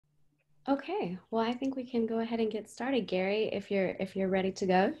Okay, well, I think we can go ahead and get started, Gary, if you're ready to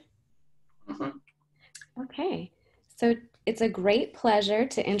go. Mhm. Okay, so it's a great pleasure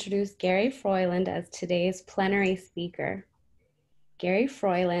to introduce Gary Froyland as today's plenary speaker. Gary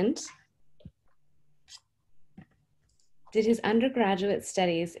Froyland did his undergraduate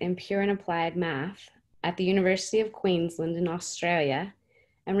studies in pure and applied math at the University of Queensland in Australia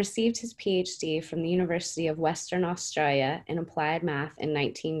and received his PhD from the University of Western Australia in applied math in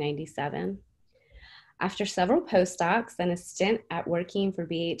 1997. After several postdocs and a stint at working for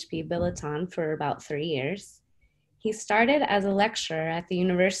BHP Billiton for about 3 years, he started as a lecturer at the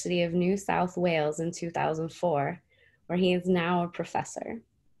University of New South Wales in 2004, where he is now a professor.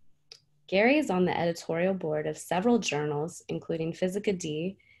 Gary is on the editorial board of several journals, including Physica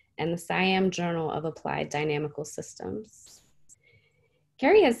D and the SIAM Journal of Applied Dynamical Systems.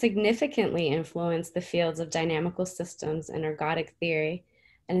 Gary has significantly influenced the fields of dynamical systems and ergodic theory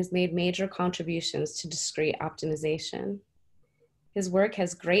and has made major contributions to discrete optimization. His work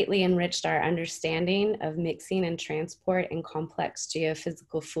has greatly enriched our understanding of mixing and transport in complex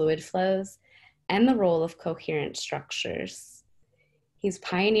geophysical fluid flows and the role of coherent structures. He's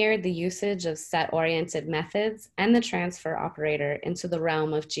pioneered the usage of set-oriented methods and the transfer operator into the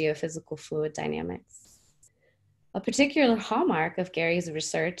realm of geophysical fluid dynamics. A particular hallmark of Gary's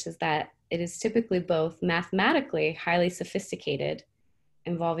research is that it is typically both mathematically highly sophisticated,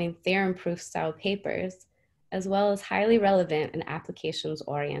 involving theorem proof style papers, as well as highly relevant and applications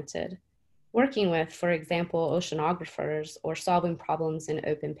oriented, working with, for example, oceanographers or solving problems in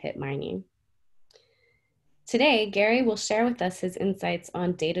open pit mining. Today, Gary will share with us his insights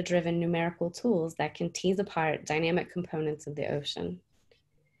on data-driven numerical tools that can tease apart dynamic components of the ocean.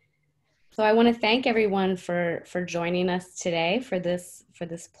 So I want to thank everyone for joining us today for this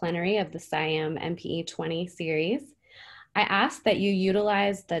plenary of the SIAM MPE20 series. I ask that you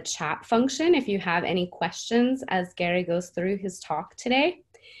utilize the chat function if you have any questions as Gary goes through his talk today.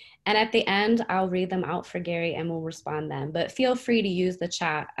 And at the end, I'll read them out for Gary and we'll respond then. But feel free to use the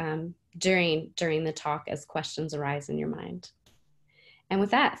chat during the talk as questions arise in your mind. And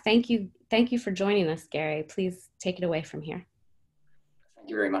with that, thank you for joining us, Gary. Please take it away from here. Thank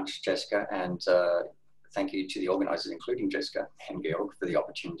you very much, Jessica, and thank you to the organizers, including Jessica and Georg, for the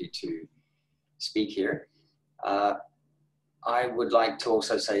opportunity to speak here. I would like to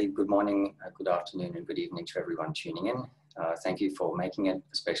also say good morning, good afternoon, and good evening to everyone tuning in. Thank you for making it,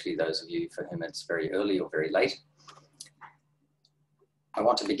 especially those of you for whom it's very early or very late. I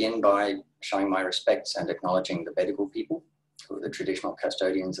want to begin by showing my respects and acknowledging the Bedigal people, who are the traditional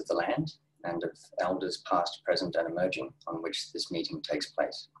custodians of the land, and of elders past, present, and emerging on which this meeting takes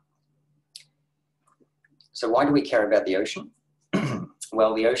place. So why do we care about the ocean?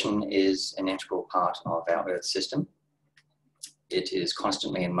 Well, the ocean is an integral part of our Earth system. It is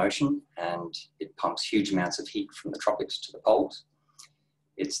constantly in motion and it pumps huge amounts of heat from the tropics to the poles.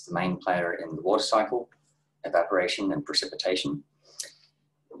 It's the main player in the water cycle, evaporation and precipitation.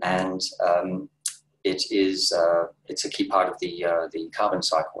 And it's a key part of the carbon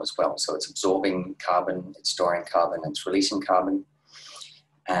cycle as well. So it's absorbing carbon, it's storing carbon, and it's releasing carbon.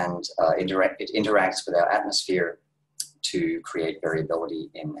 And it interacts with our atmosphere to create variability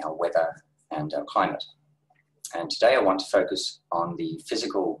in our weather and our climate. And today I want to focus on the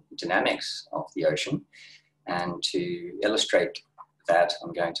physical dynamics of the ocean. And to illustrate that,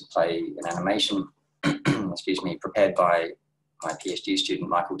 I'm going to play an animation, excuse me, prepared by my PhD student,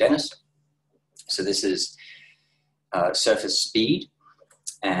 Michael Dennis. So this is surface speed,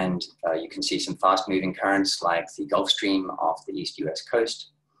 and you can see some fast moving currents like the Gulf Stream off the East US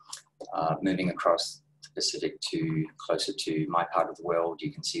coast, moving across the Pacific to closer to my part of the world.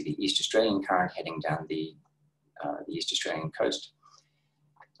 You can see the East Australian current heading down the East Australian coast.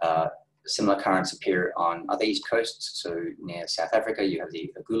 Similar currents appear on other east coasts. So near South Africa, you have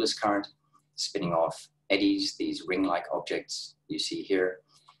the Agulhas current spinning off eddies, these ring-like objects you see here.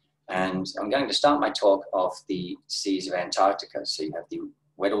 And I'm going to start my talk off the seas of Antarctica. So you have the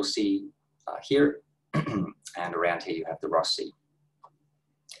Weddell Sea here, and around here you have the Ross Sea.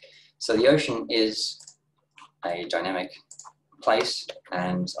 So the ocean is a dynamic place,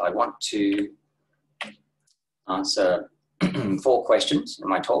 and I want to answer 4 questions in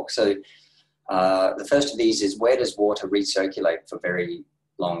my talk. So the first of these is, where does water recirculate for very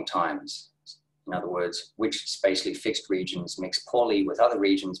long times? In other words, which spatially fixed regions mix poorly with other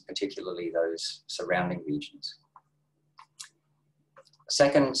regions, particularly those surrounding regions?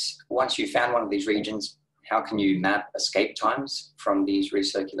 Second, once you've found one of these regions, how can you map escape times from these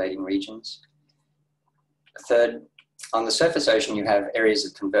recirculating regions? Third, on the surface ocean, you have areas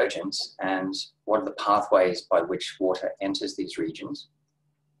of convergence, and what are the pathways by which water enters these regions?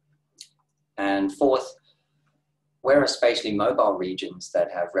 And fourth, where are spatially mobile regions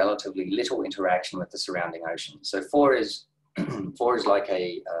that have relatively little interaction with the surrounding ocean? So 4 is, 4 is like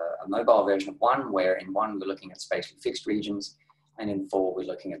a mobile version of 1, where in 1 we're looking at spatially fixed regions, and in 4 we're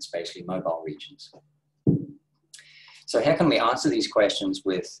looking at spatially mobile regions. So how can we answer these questions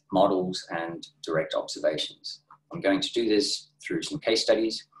with models and direct observations? I'm going to do this through some case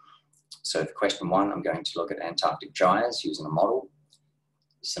studies. So for question 1, I'm going to look at Antarctic gyres using a model.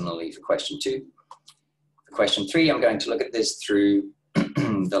 Similarly for question 2. For question 3, I'm going to look at this through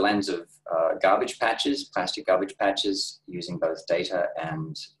the lens of garbage patches, plastic garbage patches, using both data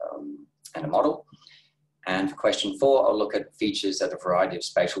and a model. And for question 4, I'll look at features at a variety of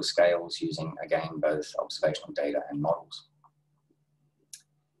spatial scales using, again, both observational data and models.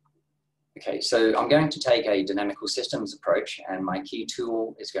 Okay, so I'm going to take a dynamical systems approach, and my key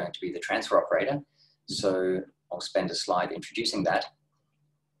tool is going to be the transfer operator. So I'll spend a slide introducing that.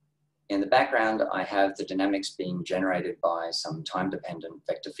 In the background, I have the dynamics being generated by some time-dependent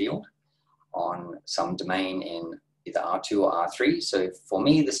vector field on some domain in either R2 or R3. So for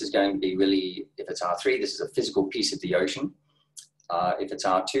me, this is going to be really, if it's R3, this is a physical piece of the ocean. If it's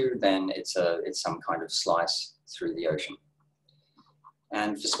R2, then it's some kind of slice through the ocean.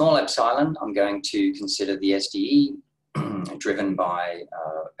 And for small epsilon, I'm going to consider the SDE driven by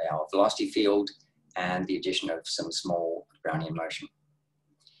our velocity field and the addition of some small Brownian motion.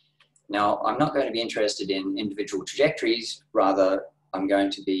 Now, I'm not going to be interested in individual trajectories. Rather, I'm going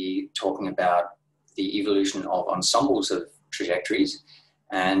to be talking about the evolution of ensembles of trajectories.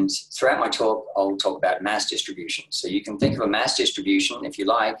 And throughout my talk, I'll talk about mass distribution. So you can think of a mass distribution, if you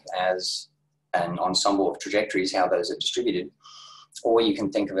like, as an ensemble of trajectories, how those are distributed. Or you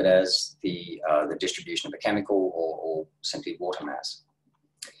can think of it as the distribution of a chemical or simply water mass.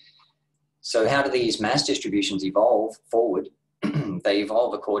 So how do these mass distributions evolve forward? They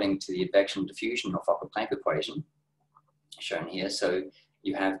evolve according to the advection diffusion or Fokker-Planck equation, shown here. So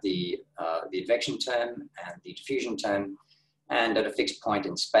you have the advection term and the diffusion term, and at a fixed point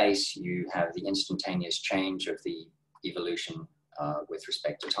in space, you have the instantaneous change of the evolution with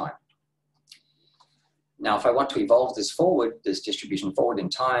respect to time. Now, if I want to evolve this forward, this distribution forward in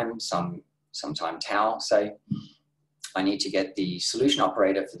time, some time tau, say, I need to get the solution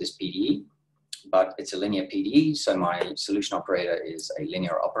operator for this PDE, but it's a linear PDE, so my solution operator is a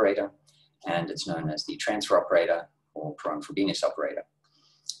linear operator, and it's known as the transfer operator or Perron-Frobenius operator.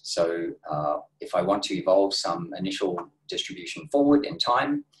 So if I want to evolve some initial distribution forward in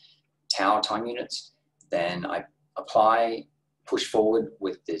time, tau time units, then I push forward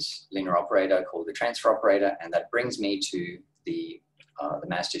with this linear operator called the transfer operator, and that brings me to the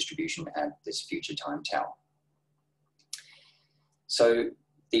mass distribution at this future time tau. So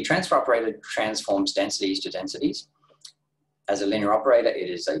the transfer operator transforms densities to densities. As a linear operator, it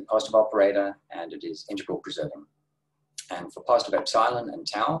is a positive operator, and it is integral preserving. And for positive epsilon and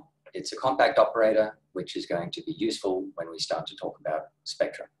tau, it's a compact operator, which is going to be useful when we start to talk about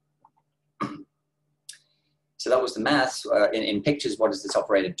spectra. So that was the maths. In pictures, what is this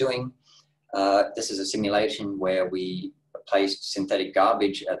operator doing? This is a simulation where we placed synthetic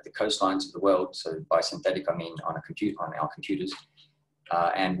garbage at the coastlines of the world. So by synthetic, I mean on our computers.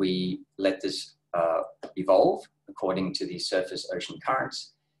 And we let this evolve according to the surface ocean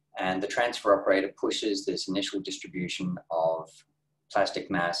currents. And the transfer operator pushes this initial distribution of plastic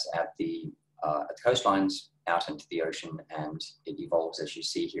mass at the coastlines out into the ocean, and it evolves as you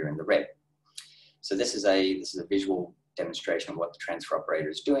see here in the red. So this is a visual demonstration of what the transfer operator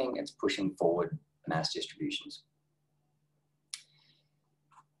is doing. It's pushing forward mass distributions.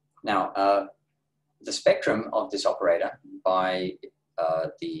 Now, the spectrum of this operator by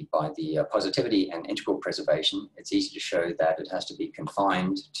the positivity and integral preservation, it's easy to show that it has to be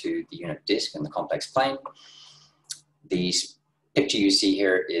confined to the unit disk in the complex plane. The picture you see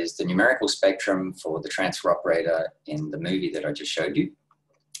here is the numerical spectrum for the transfer operator in the movie that I just showed you.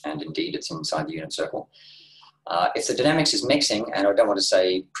 And indeed, it's inside the unit circle. If the dynamics is mixing, and I don't want to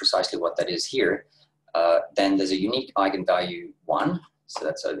say precisely what that is here, then there's a unique eigenvalue 1, so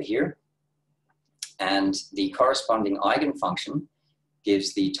that's over here. And the corresponding eigenfunction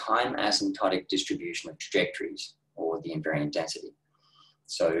gives the time asymptotic distribution of trajectories, or the invariant density.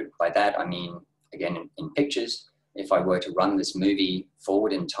 So by that, I mean, again, in pictures, if I were to run this movie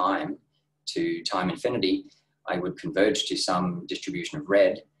forward in time to time infinity, I would converge to some distribution of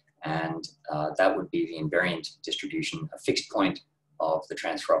red, and that would be the invariant distribution, a fixed point of the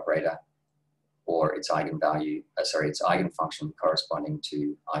transfer operator, or its eigenvalue, its eigenfunction corresponding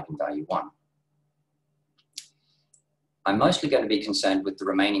to eigenvalue 1. I'm mostly going to be concerned with the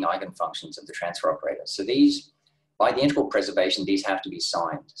remaining eigenfunctions of the transfer operator. So these, by the integral preservation, these have to be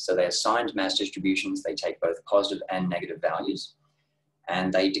signed. So they're signed mass distributions. They take both positive and negative values,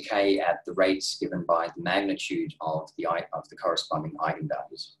 and they decay at the rates given by the magnitude of the corresponding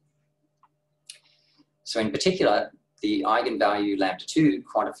eigenvalues. So in particular, the eigenvalue lambda 2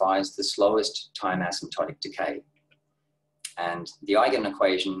 quantifies the slowest time asymptotic decay. And the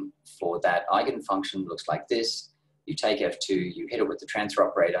eigenequation for that eigenfunction looks like this. You take F2, you hit it with the transfer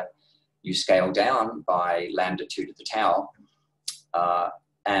operator, you scale down by lambda 2 to the tau.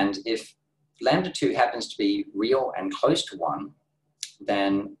 And if lambda 2 happens to be real and close to 1,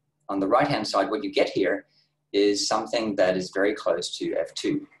 then on the right-hand side, what you get here is something that is very close to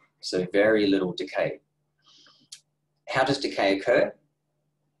F2. So very little decay. How does decay occur?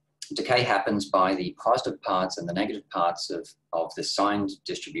 Decay happens by the positive parts and the negative parts of the signed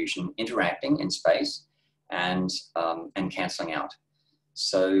distribution interacting in space and cancelling out.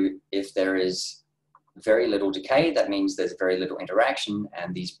 So if there is very little decay, that means there's very little interaction,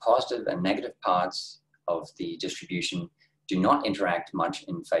 and these positive and negative parts of the distribution do not interact much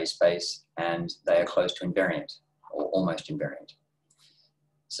in phase space, and they are close to invariant or almost invariant.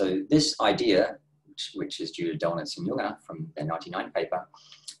 So this idea, which is due to Dolnitz and Junger from their 1999 paper,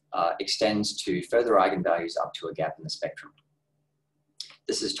 extends to further eigenvalues up to a gap in the spectrum.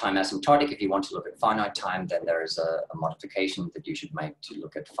 This is time asymptotic. If you want to look at finite time, then there is a modification that you should make to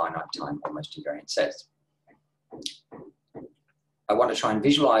look at finite time almost invariant sets. I want to try and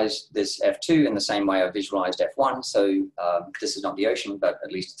visualize this F2 in the same way I visualized F1. So this is not the ocean, but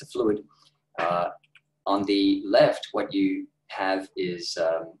at least it's a fluid. On the left, what you have is,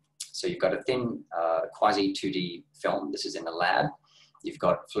 so you've got a thin quasi 2D film. This is in a lab. You've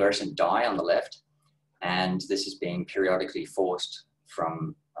got fluorescent dye on the left, and this is being periodically forced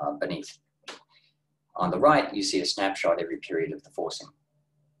from beneath. On the right, you see a snapshot every period of the forcing.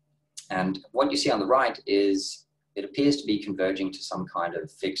 And what you see on the right is, it appears to be converging to some kind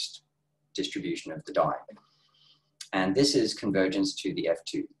of fixed distribution of the dye. And this is convergence to the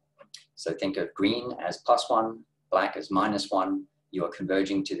F2. So think of green as +1, black as -1. You are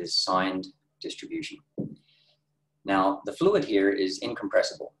converging to this signed distribution. Now, the fluid here is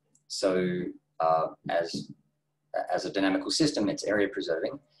incompressible. So as a dynamical system, it's area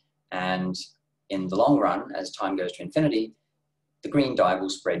preserving. And in the long run, as time goes to infinity, the green dye will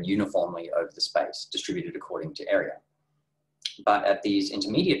spread uniformly over the space, distributed according to area. But at these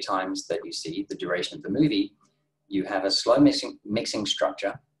intermediate times that you see, the duration of the movie, you have a slow mixing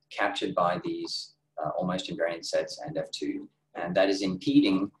structure captured by these almost invariant sets and F2, and that is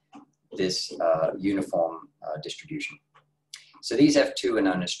impeding this uniform distribution. So these F2 are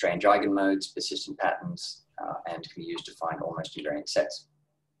known as strange eigenmodes, persistent patterns, and can be used to find almost invariant sets.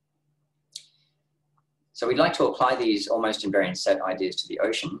 So we'd like to apply these almost invariant set ideas to the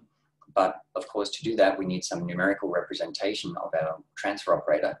ocean, but of course to do that we need some numerical representation of our transfer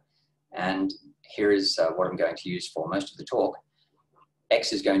operator. And here is what I'm going to use for most of the talk.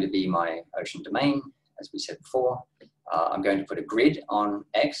 X is going to be my ocean domain, as we said before. I'm going to put a grid on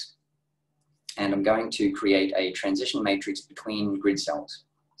X, and I'm going to create a transition matrix between grid cells.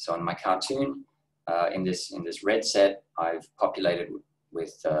 So in my cartoon, in this red set, I've populated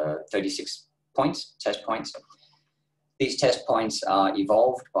with 36 points, test points. These test points are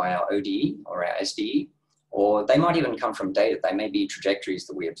evolved by our ODE or our SDE, or they might even come from data. They may be trajectories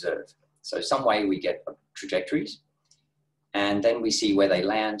that we observe. So some way we get trajectories, and then we see where they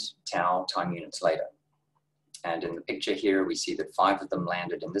land, tau, time units later. And in the picture here, we see that 5 of them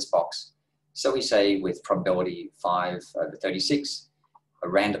landed in this box. So we say with probability 5/36, a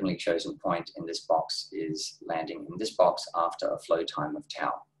randomly chosen point in this box is landing in this box after a flow time of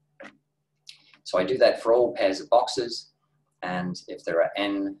tau. So I do that for all pairs of boxes, and if there are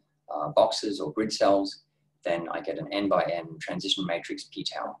n boxes or grid cells, then I get an n by n transition matrix p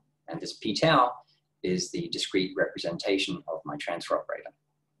tau. And this p tau is the discrete representation of my transfer operator.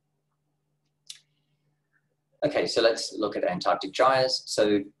 Okay, so let's look at Antarctic gyres.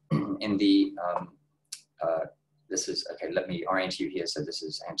 So in the, this is, okay, let me orient you here. So this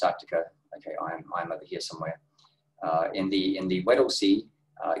is Antarctica. Okay, I'm over here somewhere. In the Weddell Sea,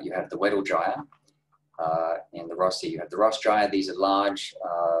 you have the Weddell gyre. In the Ross Sea, you have the Ross gyre. These are large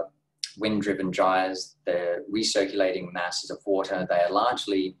wind-driven gyres. They're recirculating masses of water. They are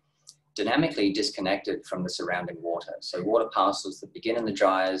largely dynamically disconnected from the surrounding water. So water parcels that begin in the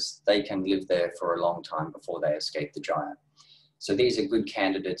gyres, they can live there for a long time before they escape the gyre. So these are good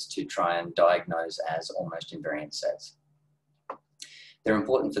candidates to try and diagnose as almost invariant sets. They're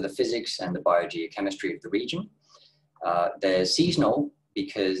important for the physics and the biogeochemistry of the region. They're seasonal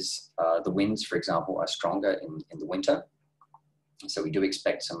because the winds, for example, are stronger in the winter. So we do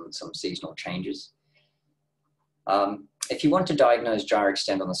expect some seasonal changes. If you want to diagnose gyre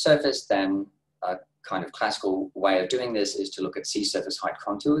extent on the surface, then a kind of classical way of doing this is to look at sea surface height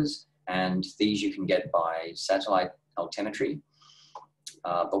contours, and these you can get by satellite altimetry.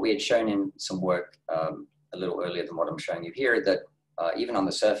 But we had shown in some work a little earlier than what I'm showing you here that even on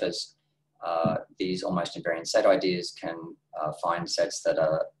the surface, these almost invariant set ideas can find sets that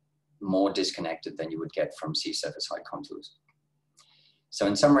are more disconnected than you would get from sea surface height contours. So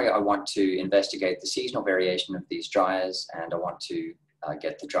in summary, I want to investigate the seasonal variation of these gyres, and I want to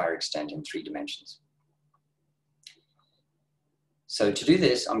get the gyre extent in 3 dimensions. So to do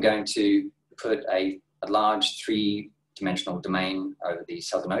this, I'm going to put a large 3-dimensional domain over the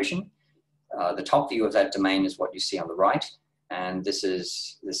Southern Ocean. The top view of that domain is what you see on the right, and this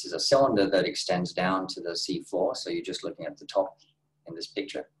is a cylinder that extends down to the sea floor, so you're just looking at the top in this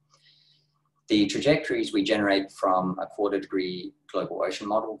picture. The trajectories we generate from a 1/4-degree global ocean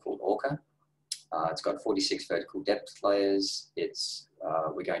model called ORCA. It's got 46 vertical depth layers.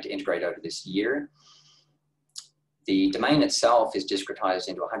 We're going to integrate over this year. The domain itself is discretized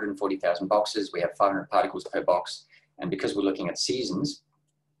into 140,000 boxes. We have 500 particles per box. And because we're looking at seasons,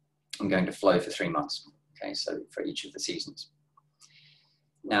 I'm going to flow for 3 months. Okay, so for each of the seasons.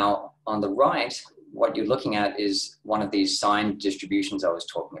 Now, on the right, what you're looking at is one of these signed distributions I was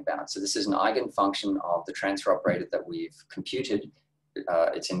talking about. So this is an eigenfunction of the transfer operator that we've computed.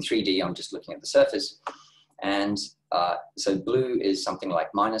 It's in 3D, I'm just looking at the surface. And so blue is something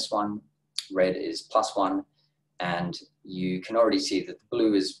like -1, red is +1, and you can already see that the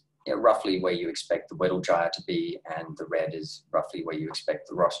blue is roughly where you expect the Weddell gyre to be, and the red is roughly where you expect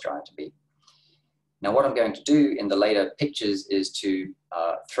the Ross gyre to be. Now, what I'm going to do in the later pictures is to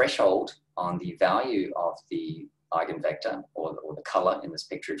threshold on the value of the eigenvector, or the color in this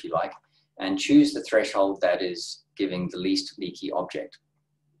picture, if you like, and choose the threshold that is giving the least leaky object.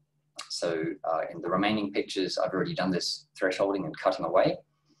 So in the remaining pictures, I've already done this thresholding and cutting away.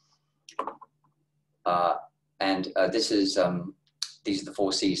 These are the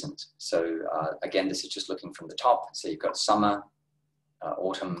 4 seasons. So again, this is just looking from the top. So you've got summer,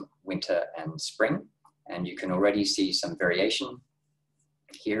 autumn, winter, and spring. And you can already see some variation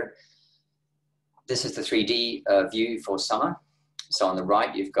here. This is the 3D view for summer. So on the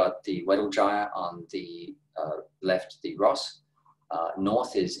right, you've got the Weddell gyre, on the left, the Ross.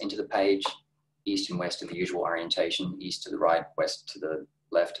 North is into the page, east and west of the usual orientation, east to the right, west to the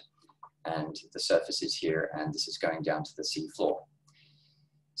left, and the surface is here, and this is going down to the sea floor.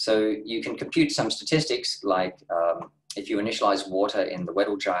 So you can compute some statistics, like if you initialize water in the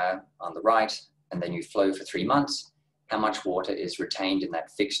Weddell gyre on the right, and then you flow for 3 months, how much water is retained in that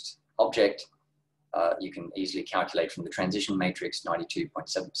fixed object. You can easily calculate from the transition matrix,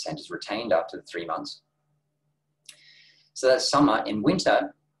 92.7% is retained after the 3 months. So that's summer. In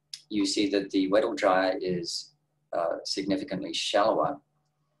winter, you see that the Weddell gyre is significantly shallower.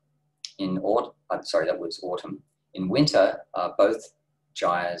 In autumn, sorry, that was autumn. In winter, both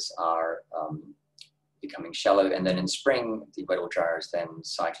gyres are becoming shallow, and then in spring, the Weddell gyre is then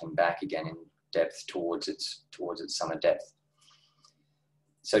cycling back again in depth towards its summer depth.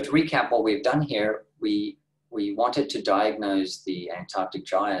 So to recap what we've done here, we wanted to diagnose the Antarctic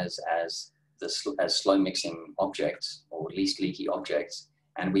gyres as slow mixing objects, or least leaky objects,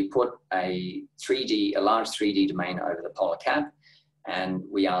 and we put a large 3D domain over the polar cap, and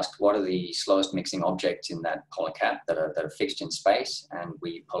we asked what are the slowest mixing objects in that polar cap that are fixed in space, and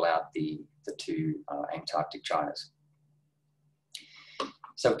we pull out the 2 Antarctic gyres.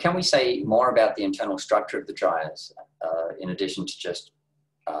 So can we say more about the internal structure of the gyres, in addition to just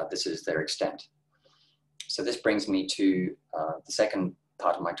this is their extent? So this brings me to the second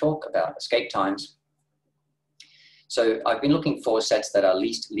part of my talk about escape times. So I've been looking for sets that are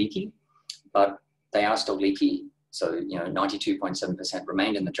least leaky, but they are still leaky. So 92.7%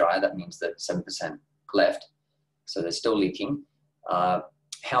 remained in the gyre. That means that 7% left. So they're still leaking.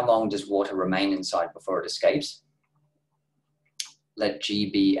 How long does water remain inside before it escapes? Let G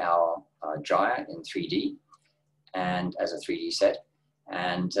be our gyre in 3D, and as a 3D set,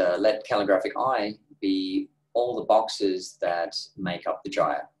 and let calligraphic I be all the boxes that make up the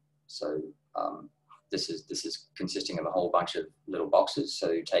gyre. So this is consisting of a whole bunch of little boxes.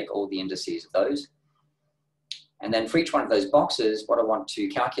 So take all the indices of those. And then for each one of those boxes, what I want to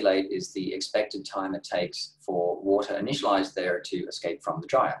calculate is the expected time it takes for water initialized there to escape from the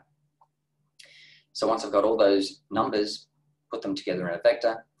gyre. So once I've got all those numbers, put them together in a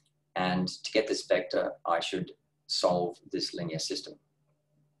vector. And to get this vector, I should solve this linear system.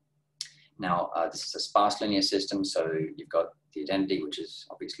 Now, this is a sparse linear system, so you've got the identity, which is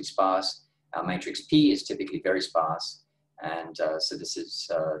obviously sparse. Our matrix P is typically very sparse, And so this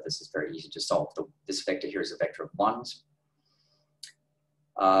is very easy to solve. This vector here is a vector of ones.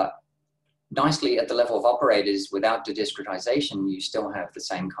 Nicely, at the level of operators, without the discretization, you still have the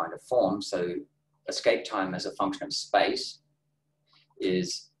same kind of form. So escape time as a function of space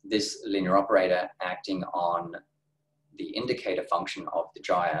is this linear operator acting on the indicator function of the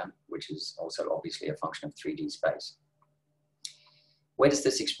gyre, which is also obviously a function of 3D space. Where does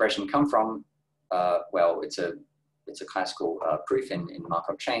this expression come from? Well, it's a classical proof in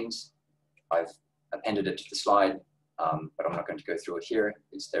Markov chains. I've appended it to the slide, but I'm not going to go through it here.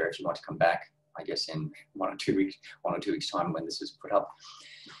 It's there if you want to come back, I guess in 1 or 2 weeks time when this is put up.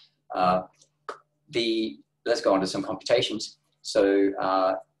 Let's go on to some computations. So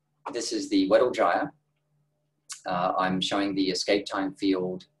this is the Weddell gyre. I'm showing the escape time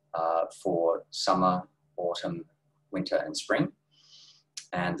field for summer, autumn, winter, and spring.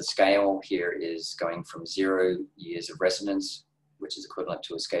 And the scale here is going from 0 years of residence, which is equivalent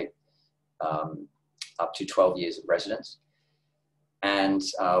to escape, up to 12 years of residence. And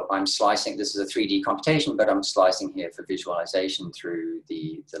I'm slicing, this is a 3D computation, but I'm slicing here for visualization through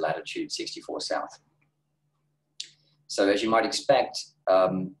the latitude 64 south. So as you might expect,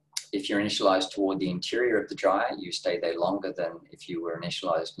 if you're initialized toward the interior of the gyre, you stay there longer than if you were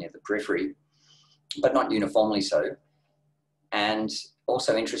initialized near the periphery, but not uniformly so. And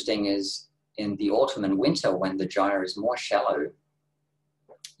also interesting is in the autumn and winter, when the gyre is more shallow,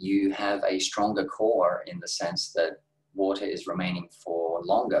 you have a stronger core in the sense that water is remaining for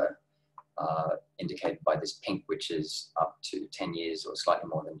longer, indicated by this pink, which is up to 10 years or slightly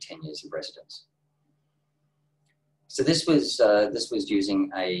more than 10 years of residence. So this was using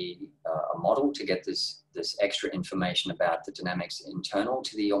a model to get this extra information about the dynamics internal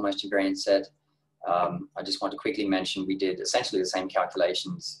to the almost invariant set. I just want to quickly mention we did essentially the same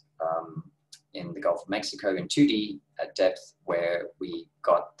calculations in the Gulf of Mexico in 2D at depth, where we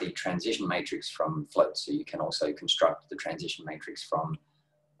got the transition matrix from floats. So you can also construct the transition matrix from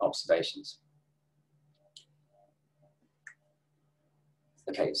observations.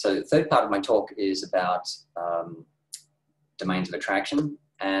 Okay, so the third part of my talk is about domains of attraction.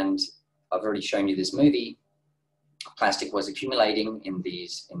 And I've already shown you this movie. Plastic was accumulating in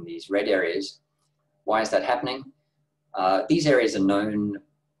these red areas. Why is that happening? These areas are known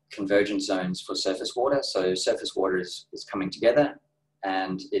convergence zones for surface water. So surface water is coming together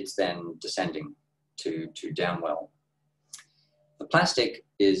and it's then descending to downwell. The plastic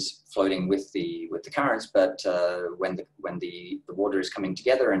is floating with the currents, but when the water is coming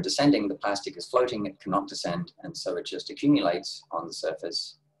together and descending, the plastic is floating, it cannot descend, and so it just accumulates on the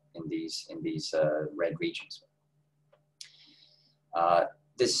surface in these red regions.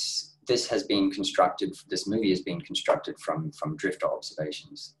 This has been constructed, this movie has been constructed from drifter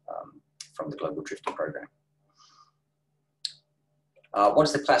observations from the Global Drifter Program. What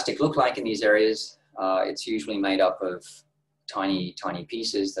does the plastic look like in these areas? It's usually made up of tiny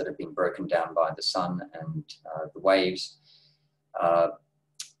pieces that have been broken down by the sun and the waves.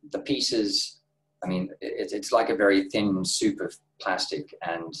 The pieces, I mean, it's like a very thin soup of plastic,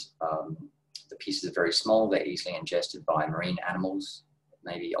 and the pieces are very small. They're easily ingested by marine animals,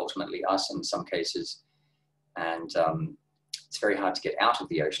 maybe ultimately us in some cases. And it's very hard to get out of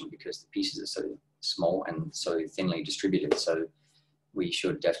the ocean because the pieces are so small and so thinly distributed. So we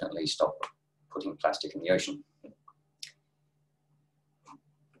should definitely stop putting plastic in the ocean.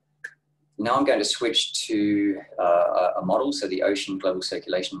 Now I'm going to switch to a model, so the Ocean Global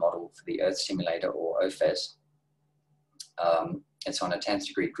Circulation Model for the Earth Simulator, or OFES. It's on a 10th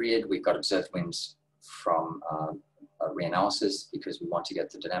degree grid. We've got observed winds from reanalysis because we want to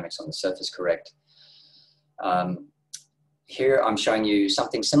get the dynamics on the surface correct. Here I'm showing you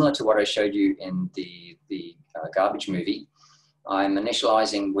something similar to what I showed you in the garbage movie. I'm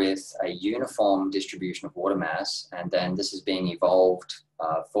initializing with a uniform distribution of water mass, and then this is being evolved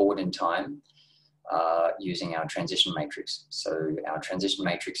forward in time using our transition matrix. So our transition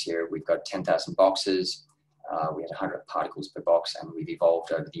matrix here, we've got 10,000 boxes. We had 100 particles per box, and we've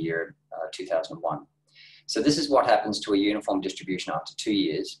evolved over the year 2001. So this is what happens to a uniform distribution after 2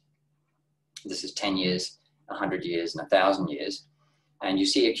 years. This is 10 years, 100 years, and 1,000 years. And you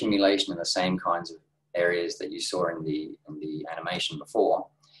see accumulation in the same kinds of areas that you saw in the animation before.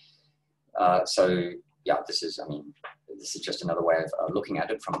 So yeah, this is just another way of looking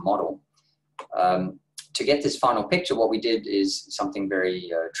at it from a model. To get this final picture, what we did is something very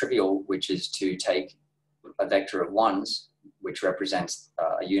trivial, which is to take a vector of ones, which represents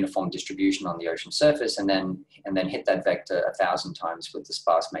a uniform distribution on the ocean surface, and then hit that vector 1,000 times with the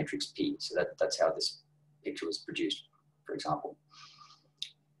sparse matrix P. So that's how this picture was produced, for example.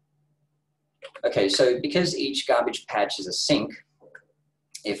 Okay, so because each garbage patch is a sink,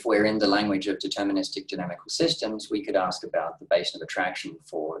 if we're in the language of deterministic dynamical systems, we could ask about the basin of attraction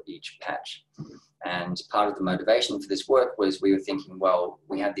for each patch. And part of the motivation for this work was we were thinking, well,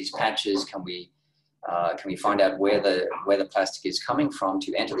 we have these patches, can we find out where the plastic is coming from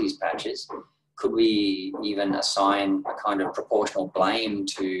to enter these patches? Could we even assign a kind of proportional blame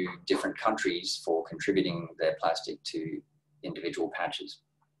to different countries for contributing their plastic to individual patches?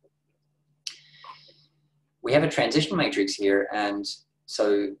 We have a transition matrix here, and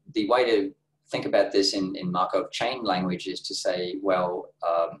so the way to think about this in Markov chain language is to say, well,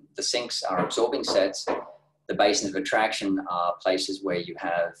 the sinks are absorbing sets, the basins of attraction are places where you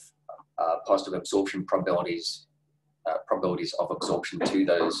have positive absorption probabilities of absorption to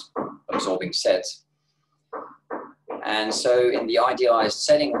those absorbing sets. And so in the idealized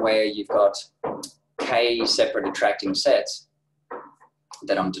setting where you've got k separate attracting sets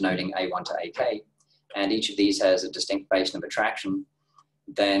that I'm denoting A1 to AK, and each of these has a distinct basin of attraction,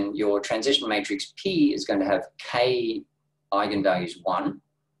 then your transition matrix P is going to have k eigenvalues 1,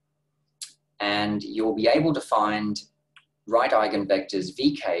 and you'll be able to find right eigenvectors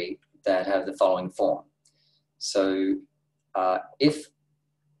Vk that have the following form. So if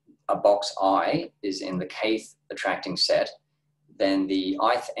a box I is in the kth attracting set, then the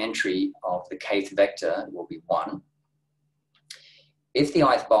ith entry of the kth vector will be 1. If the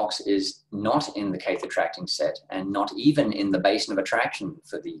ith box is not in the kth attracting set and not even in the basin of attraction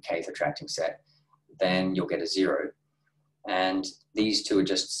for the kth attracting set, then you'll get a 0. And these two are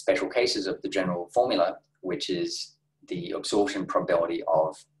just special cases of the general formula, which is the absorption probability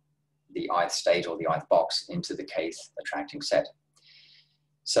of the ith state or the ith box into the kth attracting set.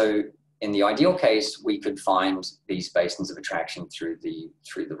 So in the ideal case, we could find these basins of attraction through the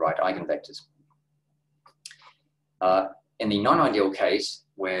right eigenvectors. In the non-ideal case,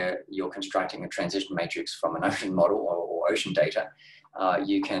 where you're constructing a transition matrix from an ocean model or ocean data,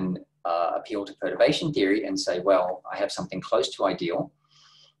 you can appeal to perturbation theory and say, well, I have something close to ideal.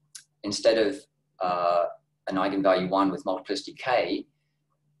 Instead of an eigenvalue 1 with multiplicity k,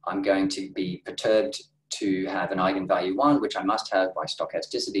 I'm going to be perturbed to have an eigenvalue 1, which I must have by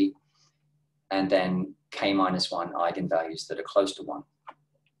stochasticity, and then k minus 1 eigenvalues that are close to 1.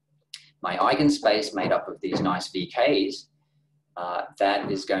 My eigenspace made up of these nice VKs,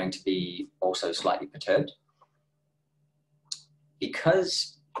 that is going to be also slightly perturbed.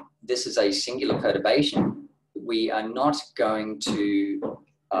 Because this is a singular perturbation, we are not going to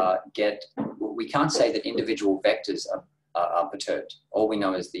we can't say that individual vectors are perturbed. All we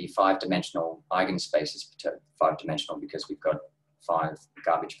know is the 5-dimensional eigenspace is perturbed, 5-dimensional because we've got 5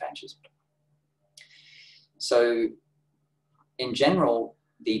 garbage patches. So in general,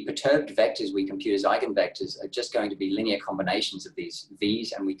 the perturbed vectors we compute as eigenvectors are just going to be linear combinations of these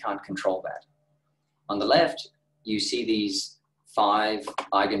V's, and we can't control that. On the left, you see these 5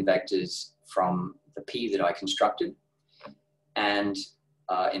 eigenvectors from the P that I constructed. And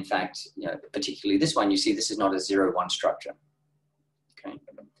in fact, particularly this one, you see this is not a 0-1 structure. Okay.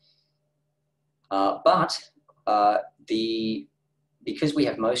 Because we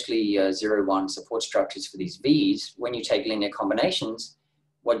have mostly 0-1 support structures for these V's, when you take linear combinations,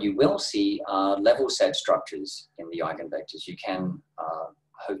 what you will see are level set structures in the eigenvectors. You can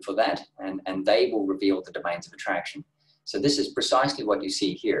hope for that, and they will reveal the domains of attraction. So this is precisely what you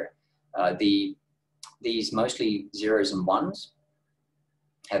see here. These mostly 0s and 1s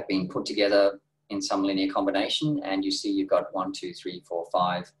have been put together in some linear combination, and you see you've got 1, 2, 3, 4,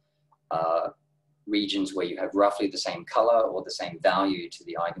 5 regions where you have roughly the same color or the same value to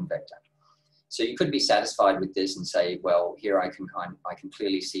the eigenvector. So you could be satisfied with this and say, well, here I can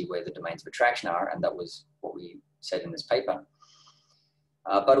clearly see where the domains of attraction are, and that was what we said in this paper.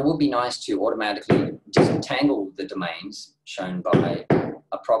 But it would be nice to automatically disentangle the domains shown by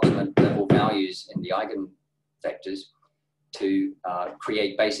approximate level values in the eigenvectors to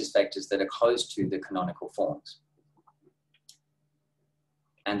create basis vectors that are close to the canonical forms.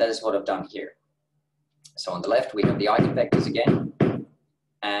 And that is what I've done here. So on the left, we have the eigenvectors again.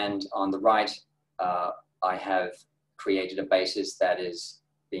 And on the right, I have created a basis that is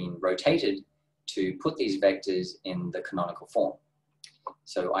being rotated to put these vectors in the canonical form.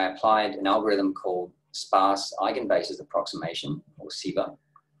 So I applied an algorithm called sparse eigenbasis approximation, or SIBA.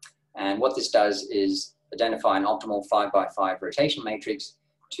 And what this does is identify an optimal 5x5 rotation matrix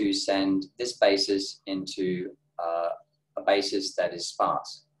to send this basis into a basis that is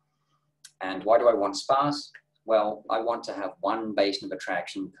sparse. And why do I want sparse? Well, I want to have one basin of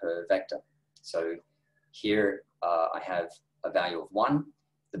attraction per vector. So here I have a value of 1,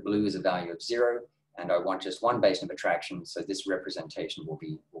 the blue is a value of 0, and I want just one basin of attraction, so this representation will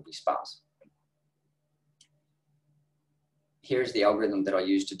be sparse. here's the algorithm that I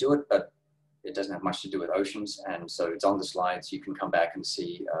use to do it, but it doesn't have much to do with oceans. And so it's on the slides. You can come back and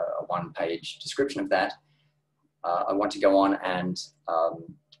see a one-page description of that. I want to go on and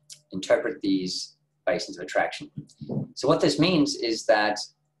interpret these basins of attraction. So what this means is that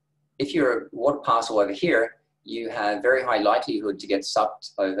if you're a water parcel over here, you have very high likelihood to get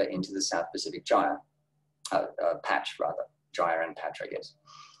sucked over into the South Pacific gyre, patch rather, gyre and patch, I guess.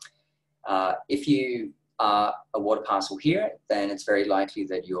 If you are a water parcel here, then it's very likely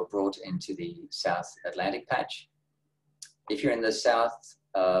that you're brought into the South Atlantic patch. If you're in the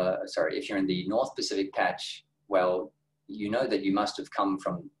if you're in the North Pacific patch, well, you know that you must have come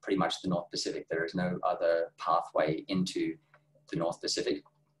from pretty much the North Pacific. There is no other pathway into the North Pacific.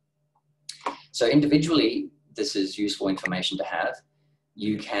 So individually, this is useful information to have.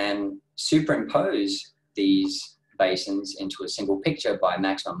 You can superimpose these basins into a single picture by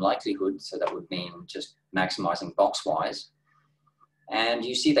maximum likelihood. So that would mean just maximizing box-wise. And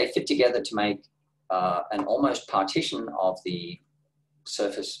you see they fit together to make an almost partition of the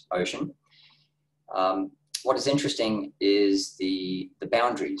surface ocean. What is interesting is the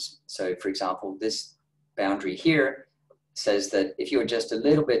boundaries. So for example, this boundary here says that if you're just a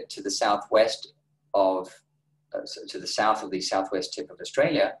little bit to the southwest of, to the south of the southwest tip of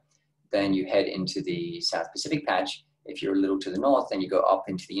Australia, then you head into the South Pacific patch. If you're a little to the north, then you go up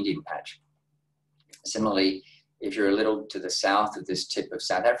into the Indian patch. Similarly, if you're a little to the south of this tip of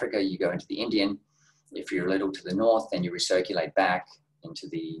South Africa, you go into the Indian. If you're a little to the north, then you recirculate back into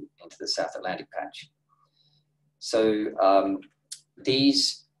the South Atlantic patch. So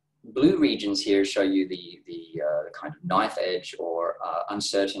these blue regions here show you the kind of knife edge or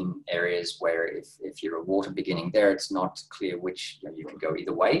uncertain areas where if you're a water beginning there, it's not clear which, you can go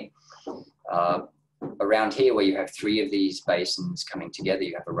either way. Around here where you have three of these basins coming together,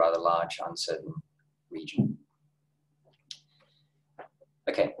 you have a rather large uncertain region.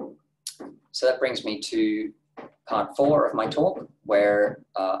 Okay, so that brings me to part 4 of my talk, where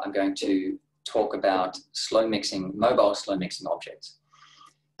I'm going to talk about mobile slow mixing objects.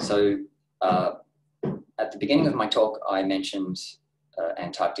 So at the beginning of my talk, I mentioned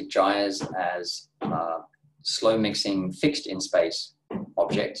Antarctic gyres as slow mixing fixed in space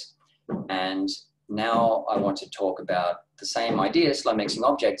objects. And now I want to talk about the same idea, slow mixing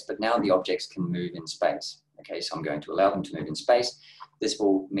objects, but now the objects can move in space. Okay, so I'm going to allow them to move in space. This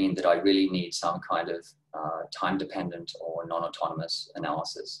will mean that I really need some kind of time-dependent or non-autonomous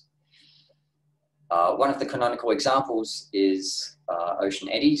analysis. One of the canonical examples is ocean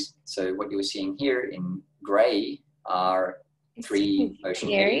eddies. So what you're seeing here in gray are 3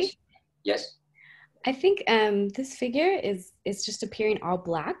 ocean eddies. Yes? I think this figure is just appearing all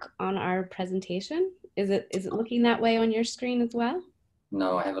black on our presentation. Is it looking that way on your screen as well?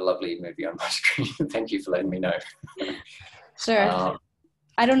 No, I have a lovely movie on my screen. Thank you for letting me know. Sure.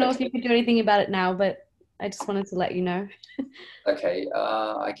 I don't know if you can do anything about it now, but I just wanted to let you know. Okay,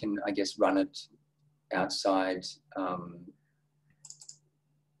 I can, I guess, run it outside.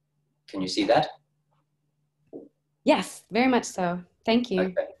 Can you see that? Yes, very much so. Thank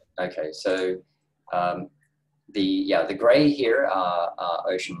you. Okay. So the gray here are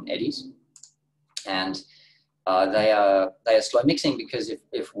ocean eddies, and they are slow mixing because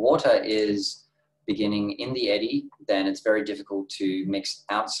if water is beginning in the eddy, then it's very difficult to mix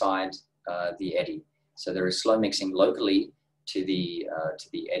outside the eddy. So there is slow mixing locally to the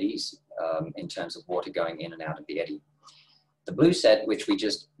eddies in terms of water going in and out of the eddy. The blue set, which we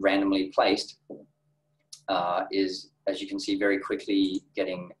just randomly placed, is, as you can see, very quickly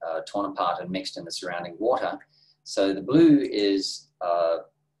getting torn apart and mixed in the surrounding water. So the blue is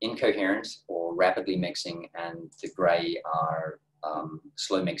incoherent or rapidly mixing, and the gray are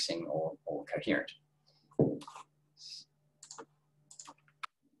slow mixing or coherent.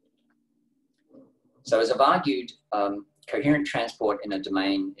 So as I've argued, coherent transport in a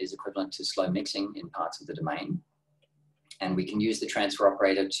domain is equivalent to slow mixing in parts of the domain. And we can use the transfer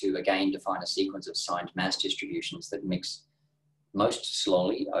operator to again define a sequence of signed mass distributions that mix most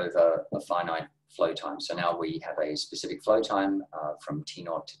slowly over a finite flow time. So now we have a specific flow time from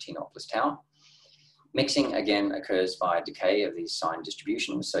T0 to T0 plus tau. Mixing again occurs via decay of these signed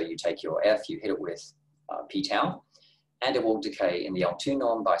distributions. So you take your F, you hit it with p tau, and it will decay in the L2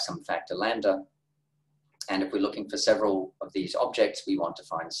 norm by some factor lambda. And if we're looking for several of these objects, we want to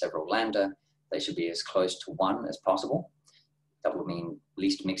find several lambda. They should be as close to 1 as possible. That will mean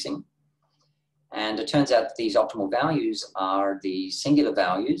least mixing. And it turns out that these optimal values are the singular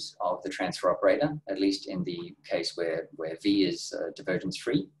values of the transfer operator, at least in the case where V is divergence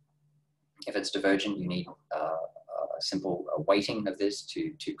free. If it's divergent, you need a simple weighting of this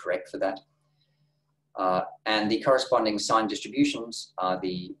to correct for that. And the corresponding sign distributions are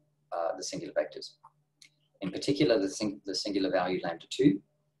the singular vectors. In particular, the singular value lambda2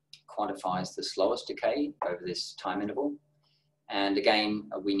 quantifies the slowest decay over this time interval. And again,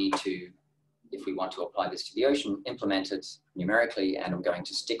 we need to, if we want to apply this to the ocean, implement it numerically, and I'm going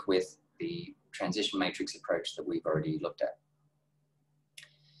to stick with the transition matrix approach that we've already looked at.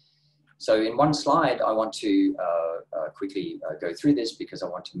 So in one slide, I want to quickly go through this because I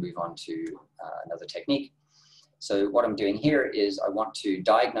want to move on to another technique. So what I'm doing here is I want to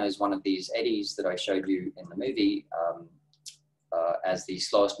diagnose one of these eddies that I showed you in the movie as the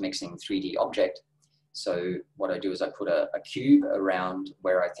slowest mixing 3D object. So what I do is I put a cube around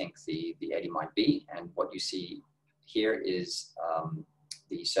where I think the eddy might be. And what you see here is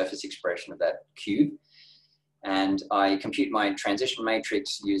the surface expression of that cube. And I compute my transition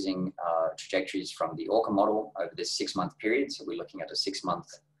matrix using trajectories from the Orca model over this 6-month period. So we're looking at a 6-month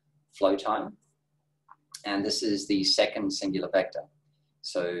flow time. And this is the second singular vector.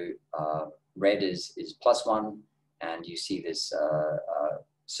 So red is +1, and you see this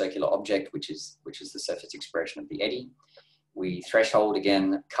circular object, which is the surface expression of the eddy. We threshold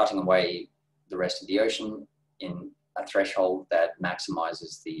again, cutting away the rest of the ocean in a threshold that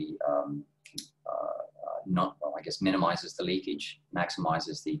maximizes the, minimizes the leakage,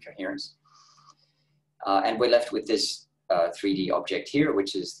 maximizes the coherence. And we're left with this 3D object here,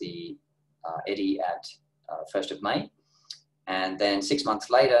 which is the eddy at 1st of May. And then 6 months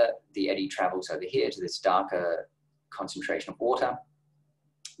later, the eddy travels over here to this darker concentration of water.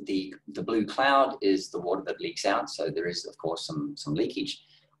 The blue cloud is the water that leaks out. So there is, of course, some leakage,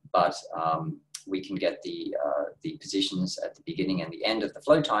 but we can get the positions at the beginning and the end of the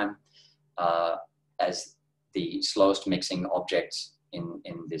flow time as the slowest mixing objects in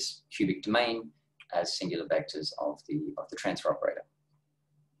this cubic domain as singular vectors of the transfer operator.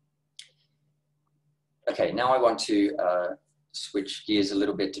 Okay, now I want to switch gears a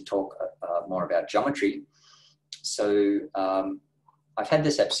little bit to talk more about geometry. So I've had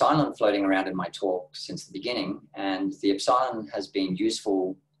this epsilon floating around in my talk since the beginning, and the epsilon has been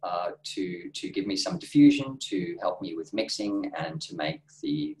useful to give me some diffusion, to help me with mixing, and to make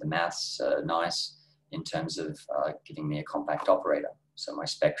the maths nice in terms of giving me a compact operator. So my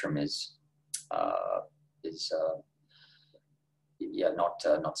spectrum is not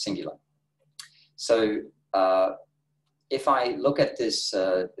singular. So if I look at this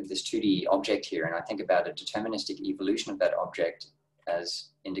 2D object here, and I think about a deterministic evolution of that object as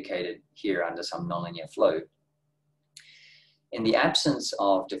indicated here under some nonlinear flow, in the absence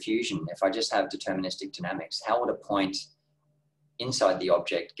of diffusion, if I just have deterministic dynamics, how would a point inside the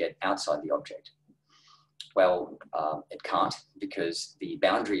object get outside the object? Well, it can't, because the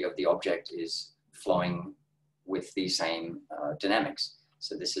boundary of the object is flowing with the same dynamics.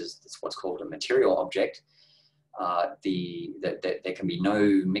 So this is what's called a material object. There can be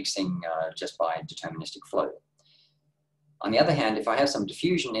no mixing just by deterministic flow. On the other hand, if I have some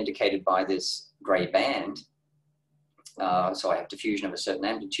diffusion indicated by this gray band, so I have diffusion of a certain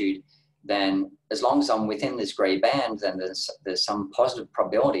amplitude, then as long as I'm within this gray band, then there's some positive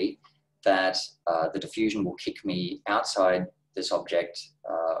probability that the diffusion will kick me outside this object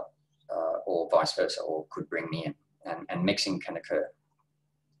or vice versa, or could bring me in, and mixing can occur.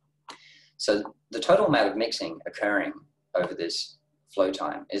 So the total amount of mixing occurring over this flow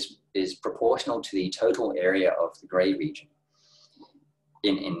time is proportional to the total area of the gray region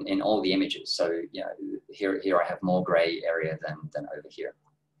in all the images. So you know, here I have more gray area than over here.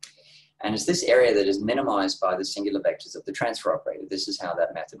 And it's this area that is minimized by the singular vectors of the transfer operator. This is how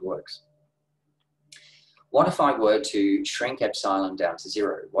that method works. What if I were to shrink epsilon down to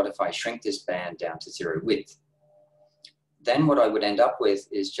 0? What if I shrink this band down to 0 width? Then what I would end up with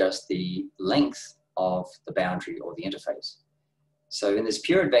is just the length of the boundary or the interface. So in this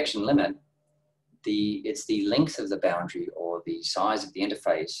pure advection limit, it's the length of the boundary or the size of the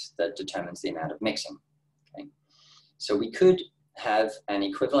interface that determines the amount of mixing. Okay? So we could have an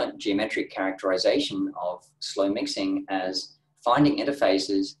equivalent geometric characterization of slow mixing as finding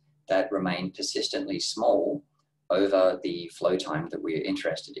interfaces that remain persistently small over the flow time that we're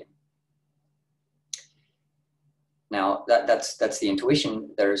interested in. Now, that's the intuition.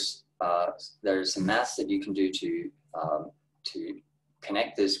 There's some maths that you can do to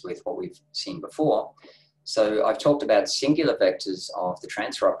connect this with what we've seen before. So I've talked about singular vectors of the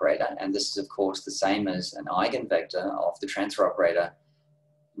transfer operator, and this is of course the same as an eigenvector of the transfer operator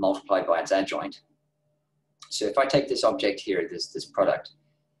multiplied by its adjoint. So if I take this object here, this product,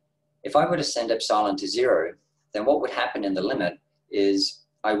 if I were to send epsilon to 0, then what would happen in the limit is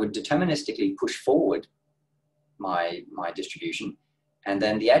I would deterministically push forward my distribution, And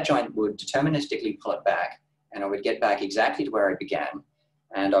then the adjoint would deterministically pull it back, and I would get back exactly to where I began,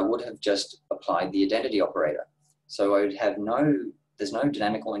 and I would have just applied the identity operator. So I would have there's no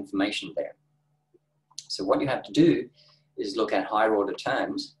dynamical information there. So what you have to do is look at higher order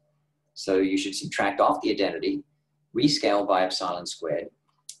terms. So you should subtract off the identity, rescale by epsilon squared,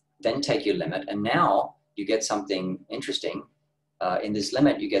 then take your limit, and now you get something interesting. In this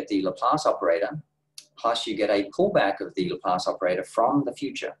limit, you get the Laplace operator, plus you get a pullback of the Laplace operator from the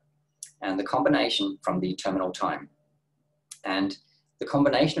future, and the combination from the terminal time. And the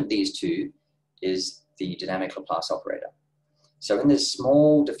combination of these two is the dynamic Laplace operator. So in this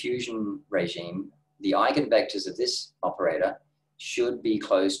small diffusion regime, the eigenvectors of this operator should be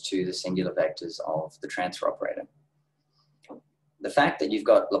close to the singular vectors of the transfer operator. The fact that you've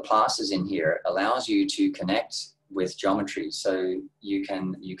got Laplaces in here allows you to connect with geometry. So you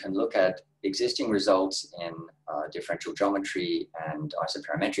can look at existing results in differential geometry and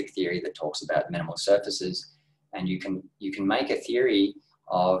isoperimetric theory that talks about minimal surfaces, and you can make a theory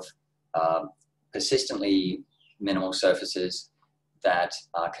of persistently minimal surfaces that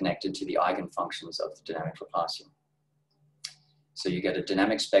are connected to the eigenfunctions of the dynamic Laplacian. So you get a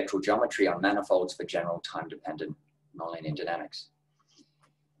dynamic spectral geometry on manifolds for general time-dependent nonlinear dynamics.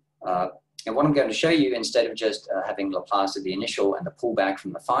 And what I'm going to show you, instead of just having Laplace at the initial and the pullback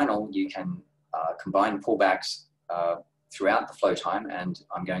from the final, you can combine pullbacks throughout the flow time, and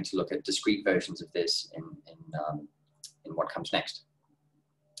I'm going to look at discrete versions of this in what comes next.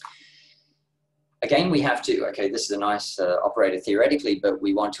 Again, we have to, okay, this is a nice operator theoretically, but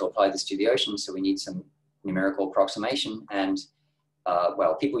we want to apply this to the ocean, so we need some numerical approximation. And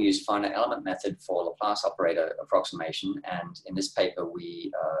well, people use finite element method for Laplace operator approximation, and in this paper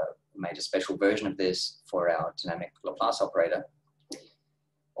we made a special version of this for our dynamic Laplace operator.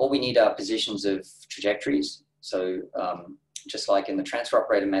 All we need are positions of trajectories. So just like in the transfer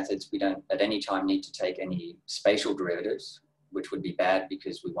operator methods, we don't at any time need to take any spatial derivatives, which would be bad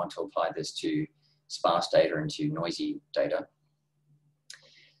because we want to apply this to sparse data and to noisy data.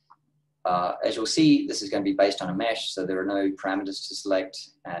 As you'll see, this is going to be based on a mesh, so there are no parameters to select,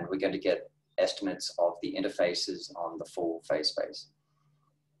 and we're going to get estimates of the interfaces on the full phase space.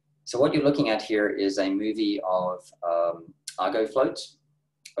 So what you're looking at here is a movie of Argo floats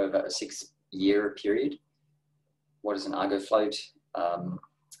over a 6-year period. What is an Argo float?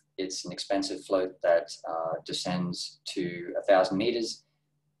 It's an expensive float that descends to 1,000 meters,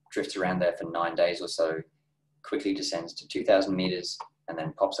 drifts around there for 9 days or so, quickly descends to 2,000 meters, and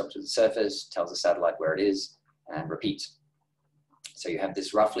then pops up to the surface, tells the satellite where it is, and repeats. So you have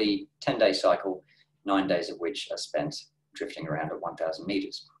this roughly 10-day cycle, 9 days of which are spent drifting around at 1,000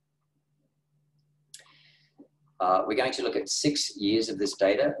 meters. We're going to look at 6 years of this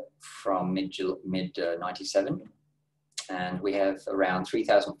data from mid-97, and we have around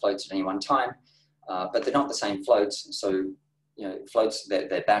 3,000 floats at any one time, but they're not the same floats. So, you know, floats,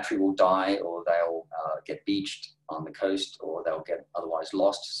 their battery will die, or they'll get beached on the coast, or they'll get otherwise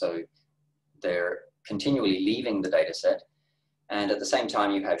lost. So they're continually leaving the data set. And at the same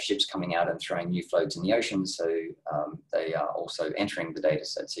time, you have ships coming out and throwing new floats in the ocean. So they are also entering the data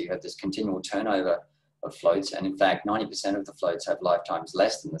set. So you have this continual turnover of floats. And in fact, 90% of the floats have lifetimes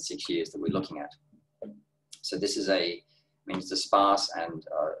less than the 6 years that we're looking at. So this is it's a sparse and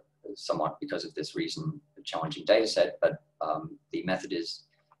somewhat, because of this reason, a challenging data set, but the method is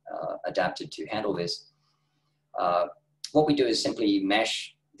adapted to handle this. What we do is simply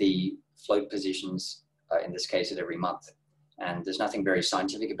mesh the float positions, in this case, at every month. And there's nothing very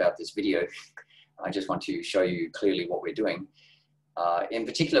scientific about this video. I just want to show you clearly what we're doing. In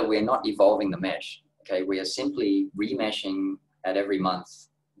particular, we're not evolving the mesh. Okay, we are simply remeshing at every month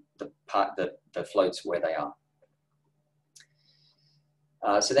the floats where they are.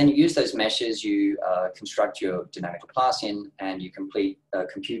 So then you use those meshes, you construct your dynamic Laplacian, and you compute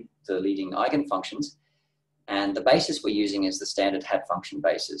the leading eigenfunctions. And the basis we're using is the standard hat function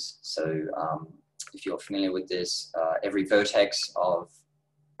basis. So if you're familiar with this, every vertex of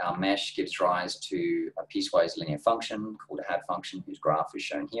our mesh gives rise to a piecewise linear function called a hat function, whose graph is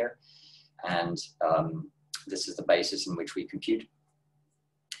shown here. And this is the basis in which we compute.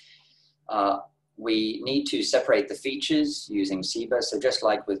 We need to separate the features using SIBA. So just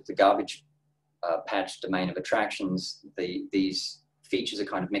like with the garbage patch domain of attractions, these features are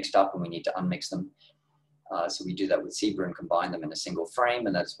kind of mixed up and we need to unmix them. So we do that with SIBA and combine them in a single frame,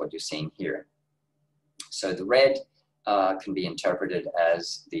 and that's what you're seeing here. So the red can be interpreted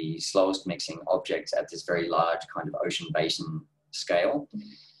as the slowest mixing objects at this very large kind of ocean basin scale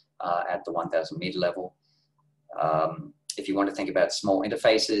at the 1,000 meter level. If you want to think about small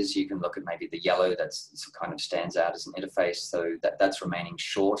interfaces, you can look at maybe the yellow that's kind of stands out as an interface. So that's remaining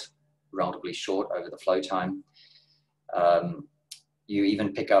short, relatively short over the flow time. You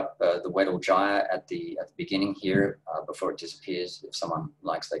even pick up the Weddell gyre at the beginning here before it disappears. If someone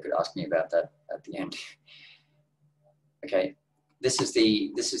likes, they could ask me about that at the end. Okay, this is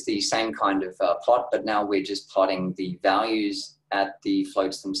the same kind of plot, but now we're just plotting the values at the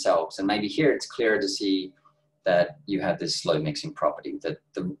floats themselves. And maybe here it's clearer to see that you have this slow mixing property, that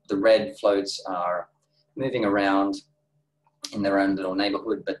the red floats are moving around in their own little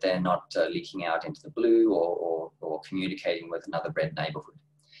neighborhood, but they're not leaking out into the blue or communicating with another red neighborhood.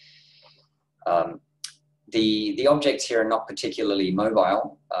 The objects here are not particularly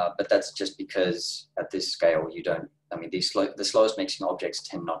mobile, but that's just because at this scale you don't, I mean, the slowest mixing objects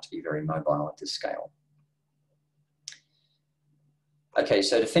tend not to be very mobile at this scale. Okay,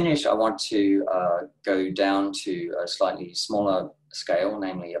 so to finish, I want to go down to a slightly smaller scale,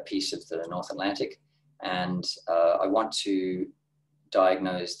 namely a piece of the North Atlantic, and I want to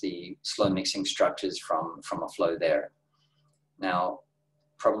diagnose the slow mixing structures from a flow there. Now,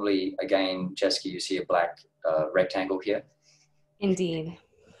 probably again, Jessica, you see a black rectangle here? Indeed.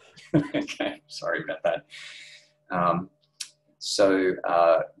 Okay, sorry about that.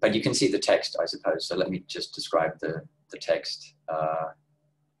 But you can see the text, I suppose, so let me just describe the text.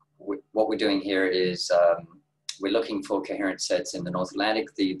 What we're doing here is we're looking for coherent sets in the North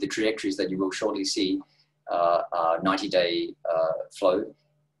Atlantic. The trajectories that you will shortly see are 90-day flow.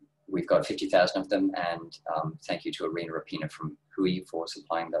 We've got 50,000 of them, and thank you to Arena Rapina from Hui for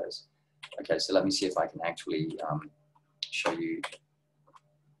supplying those. Okay, so let me see if I can actually show you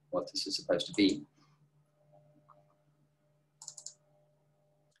what this is supposed to be.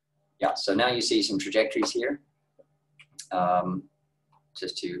 Yeah, so now you see some trajectories here. That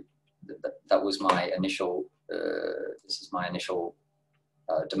was my initial, this is my initial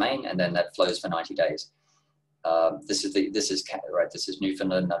domain, and then that flows for 90 days. This is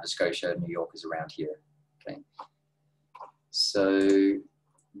Newfoundland, Nova Scotia, New York is around here. Okay. So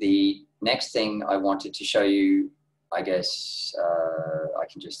the next thing I wanted to show you, I guess I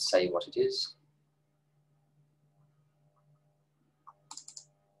can just say what it is.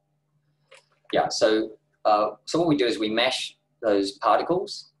 Yeah, so what we do is we mesh those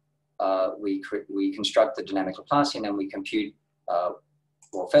particles, we construct the dynamic Laplacian, and we compute,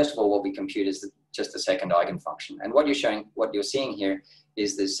 well, first of all, what we compute is just the second eigenfunction. And what you're seeing here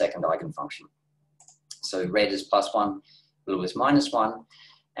is this second eigenfunction. So red is +1, blue is -1,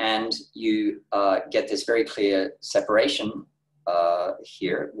 and you get this very clear separation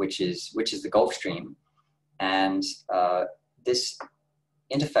here, which is the Gulf Stream, and this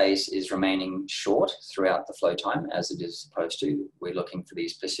interface is remaining short throughout the flow time, as it is supposed to. We're looking for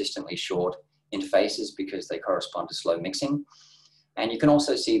these persistently short interfaces because they correspond to slow mixing. And you can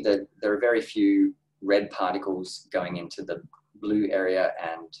also see that there are very few red particles going into the blue area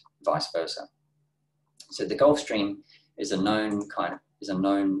and vice versa. So the Gulf Stream is a known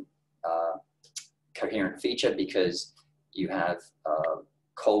coherent feature because you have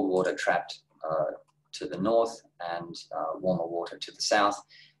cold water trapped to the north and warmer water to the south.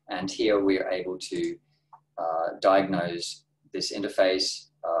 And here we are able to diagnose this interface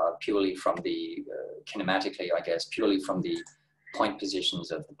purely from the, kinematically, I guess, purely from the point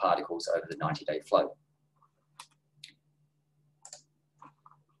positions of the particles over the 90-day flow.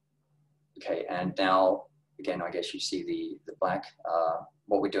 Okay, and now, again, I guess you see the black.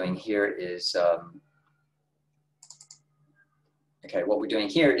 What we're doing here is, what we're doing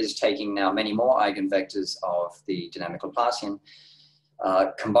here is taking now many more eigenvectors of the dynamic Laplacian,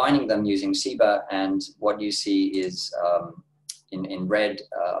 combining them using SIBA, and what you see is, in red,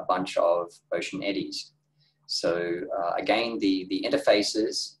 a bunch of ocean eddies. So again, the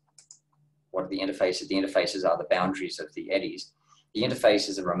interfaces, what are the interfaces? The interfaces are the boundaries of the eddies. The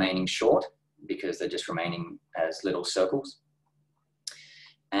interfaces are remaining short because they're just remaining as little circles.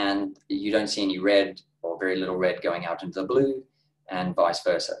 And you don't see any red or very little red going out into the blue, and vice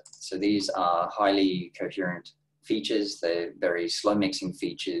versa. So these are highly coherent features. They're very slow mixing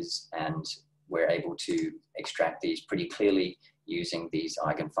features, and we're able to extract these pretty clearly using these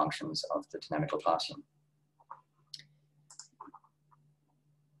eigenfunctions of the dynamic Laplacian.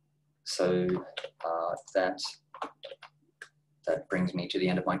 So that brings me to the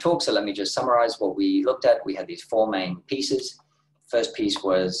end of my talk. So let me just summarize what we looked at. We had these four main pieces. First piece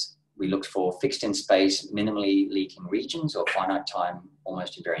was we looked for fixed in space, minimally leaking regions or finite time,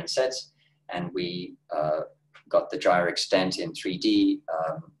 almost invariant sets. And we got the gyre extent in 3D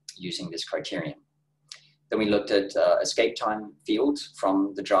using this criterion. Then we looked at escape time fields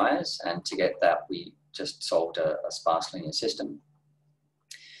from the gyres, and to get that, we just solved a sparse linear system.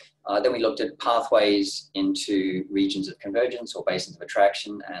 Then we looked at pathways into regions of convergence or basins of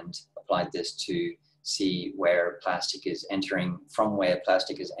attraction and applied this to see where plastic is entering, from where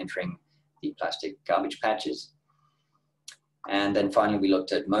plastic is entering the plastic garbage patches. And then finally, we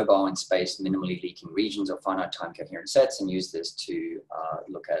looked at mobile in space, minimally leaking regions or finite time coherent sets, and used this to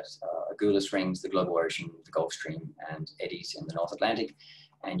look at Agulhas rings, the global ocean, the Gulf Stream, and eddies in the North Atlantic.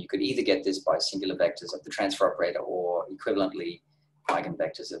 And you could either get this by singular vectors of the transfer operator or equivalently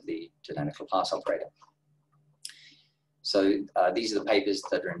eigenvectors of the dynamical class operator. So these are the papers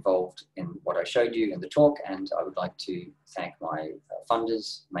that are involved in what I showed you in the talk, and I would like to thank my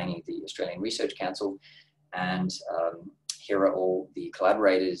funders, mainly the Australian Research Council, and here are all the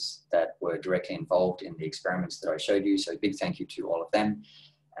collaborators that were directly involved in the experiments that I showed you. So a big thank you to all of them,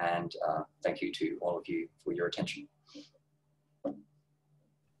 and thank you to all of you for your attention.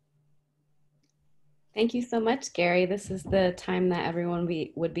 Thank you so much, Gary. This is the time that everyone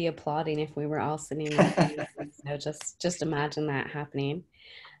would be applauding if we were all sitting in so just imagine that happening.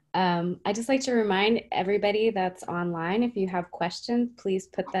 I'd just like to remind everybody that's online, if you have questions, please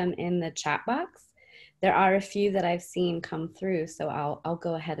put them in the chat box. There are a few that I've seen come through, so I'll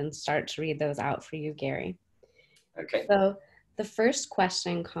go ahead and start to read those out for you, Gary. Okay. So the first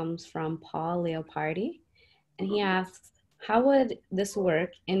question comes from Paul Leopardi, and he asks, how would this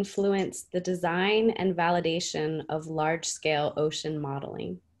work influence the design and validation of large-scale ocean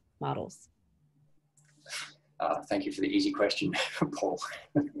models? Thank you for the easy question, Paul.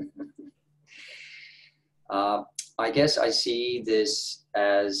 I guess I see this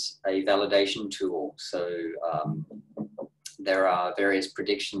as a validation tool. So there are various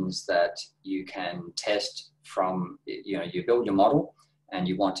predictions that you can test from, you build your model and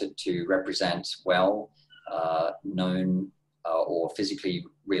you want it to represent well known or physically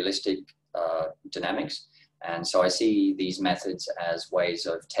realistic dynamics. And so I see these methods as ways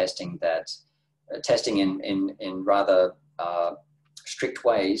of testing that, testing in rather strict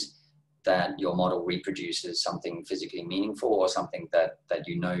ways that your model reproduces something physically meaningful or something that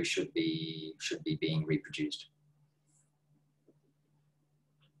you know should be being reproduced.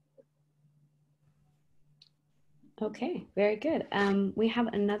 Okay, very good. We have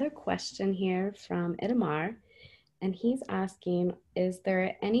another question here from Itamar, and he's asking, is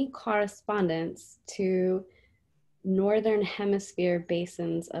there any correspondence to northern hemisphere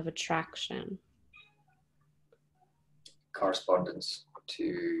basins of attraction? Correspondence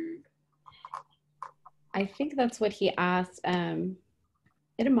to? I think that's what he asked. Itamar,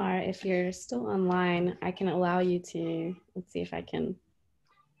 if you're still online, I can allow you to, let's see if I can,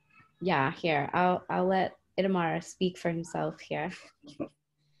 yeah, here, I'll let Itamar speak for himself here.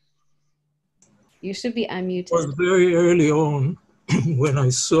 You should be unmuted. It was very early on when I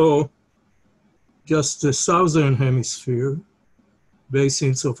saw just the southern hemisphere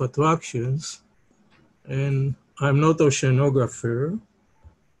basins of attractions, and I'm not an oceanographer,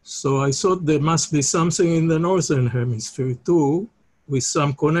 so I thought there must be something in the northern hemisphere too, with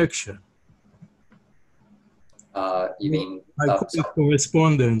some connection. You mean? I call it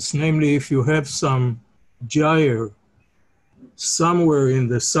correspondence, namely if you have some gyre somewhere in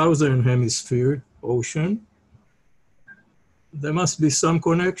the southern hemisphere ocean, there must be some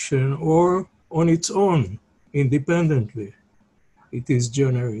connection, or on its own, independently, it is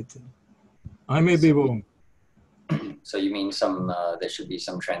generated. I may be wrong. So you mean there should be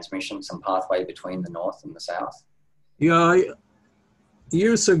some transmission, some pathway between the north and the south? Yeah,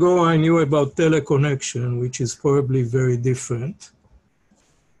 years ago I knew about teleconnection, which is probably very different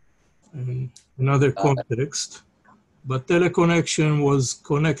in another context. But teleconnection was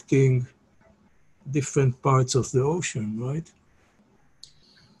connecting different parts of the ocean, right?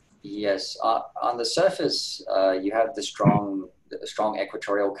 Yes. On the surface, you have the strong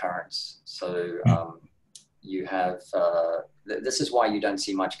equatorial currents. So you have, this is why you don't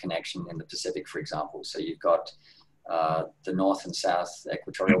see much connection in the Pacific, for example. So you've got the north and south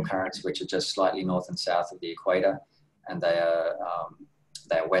equatorial currents, which are just slightly north and south of the equator, and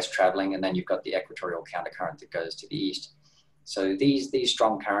they're west traveling, and then you've got the equatorial countercurrent that goes to the east. So these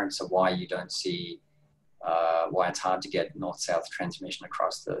strong currents are why you don't see, why it's hard to get north-south transmission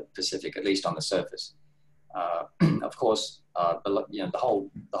across the Pacific, at least on the surface. Of course, the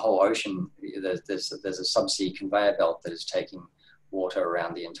whole ocean, there's a subsea conveyor belt that is taking water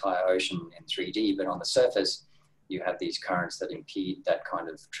around the entire ocean in 3D, but on the surface, you have these currents that impede that kind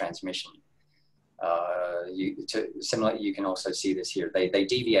of transmission. Similarly, you can also see this here. They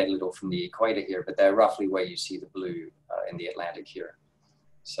deviate a little from the equator here, but they're roughly where you see the blue in the Atlantic here.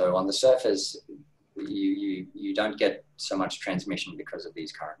 So on the surface, you don't get so much transmission because of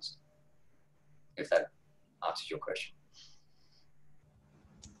these currents. if that answers your question.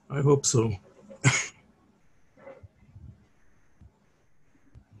 I hope so.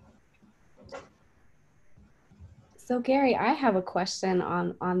 So Gary, I have a question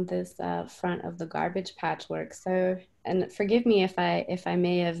on this front of the garbage patch work. So, and forgive me if I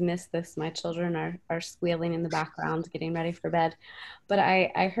may have missed this. My children are squealing in the background, getting ready for bed. But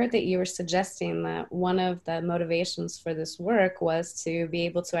I heard that you were suggesting that one of the motivations for this work was to be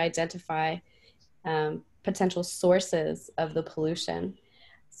able to identify potential sources of the pollution.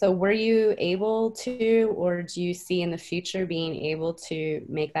 So were you able to, or do you see in the future being able to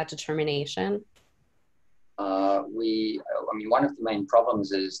make that determination? I mean, one of the main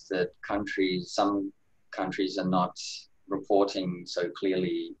problems is that some countries are not reporting so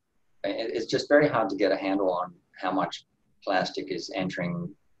clearly. It's just very hard to get a handle on how much plastic is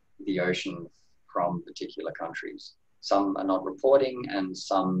entering the ocean from particular countries. Some are not reporting, and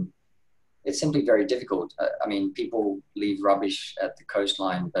some, it's simply very difficult. I mean, people leave rubbish at the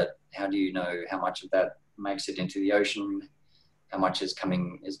coastline, but how do you know how much of that makes it into the ocean? How much is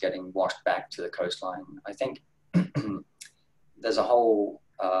getting washed back to the coastline? I think there's a whole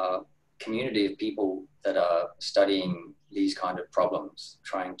community of people that are studying these kind of problems,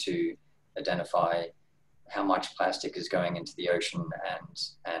 trying to identify how much plastic is going into the ocean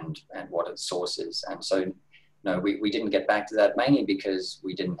and what its source is. And so, no, we didn't get back to that, mainly because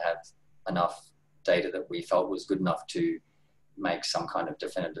we didn't have enough data that we felt was good enough to make some kind of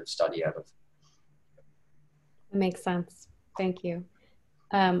definitive study out of. That makes sense. Thank you.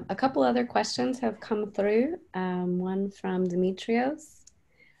 A couple other questions have come through. One from Dimitrios.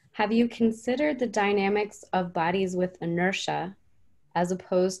 Have you considered the dynamics of bodies with inertia as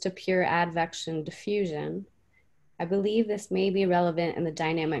opposed to pure advection diffusion? I believe this may be relevant in the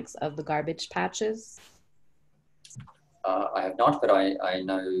dynamics of the garbage patches. I have not, but I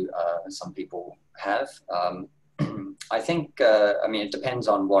know some people have. I think, I mean, it depends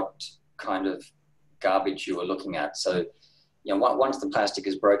on what kind of garbage you are looking at. So, you know, once the plastic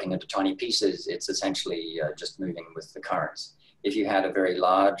is broken into tiny pieces, it's essentially just moving with the currents. If you had a very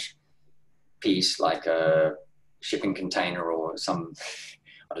large piece, like a shipping container or some,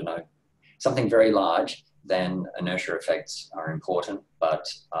 I don't know, something very large, then inertia effects are important. But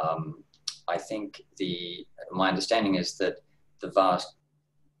I think my understanding is that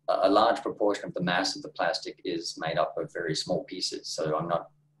a large proportion of the mass of the plastic is made up of very small pieces. So I'm not,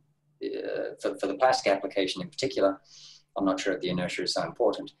 for the plastic application in particular, I'm not sure if the inertia is so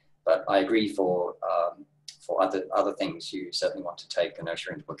important, but I agree for other things, you certainly want to take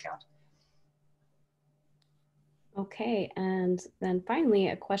inertia into account. Okay, and then finally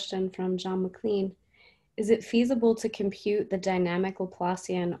a question from John McLean. Is it feasible to compute the dynamic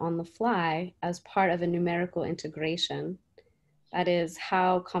Laplacian on the fly as part of a numerical integration? That is,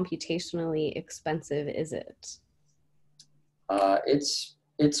 how computationally expensive is it?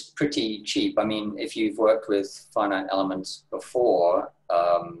 It's pretty cheap. I mean, if you've worked with finite elements before,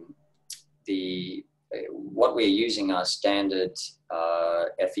 what we're using are standard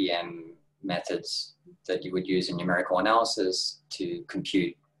FEM methods that you would use in numerical analysis to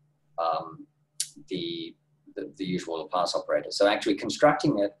compute the usual Laplace operator. So actually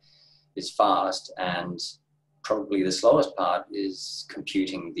constructing it is fast, and probably the slowest part is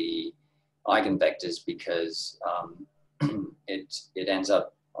computing the eigenvectors, because it ends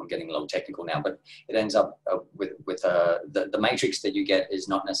up, I'm getting a little technical now, but it ends up with the matrix that you get is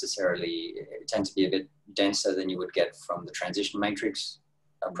not necessarily, it tends to be a bit denser than you would get from the transition matrix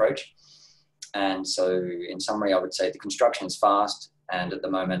approach. And so in summary, I would say the construction is fast, and at the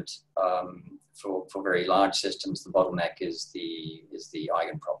moment, for very large systems, the bottleneck is the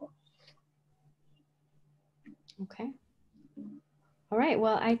eigen problem. Okay. All right.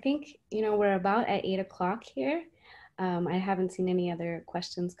 Well, I think, you know, we're about at 8 o'clock here. I haven't seen any other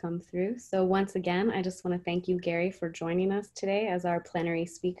questions come through. So once again, I just want to thank you, Gary, for joining us today as our plenary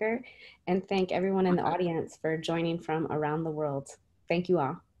speaker, and thank everyone in the audience for joining from around the world. Thank you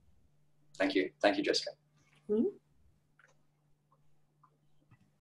all. Thank you. Thank you, Jessica. Mm-hmm.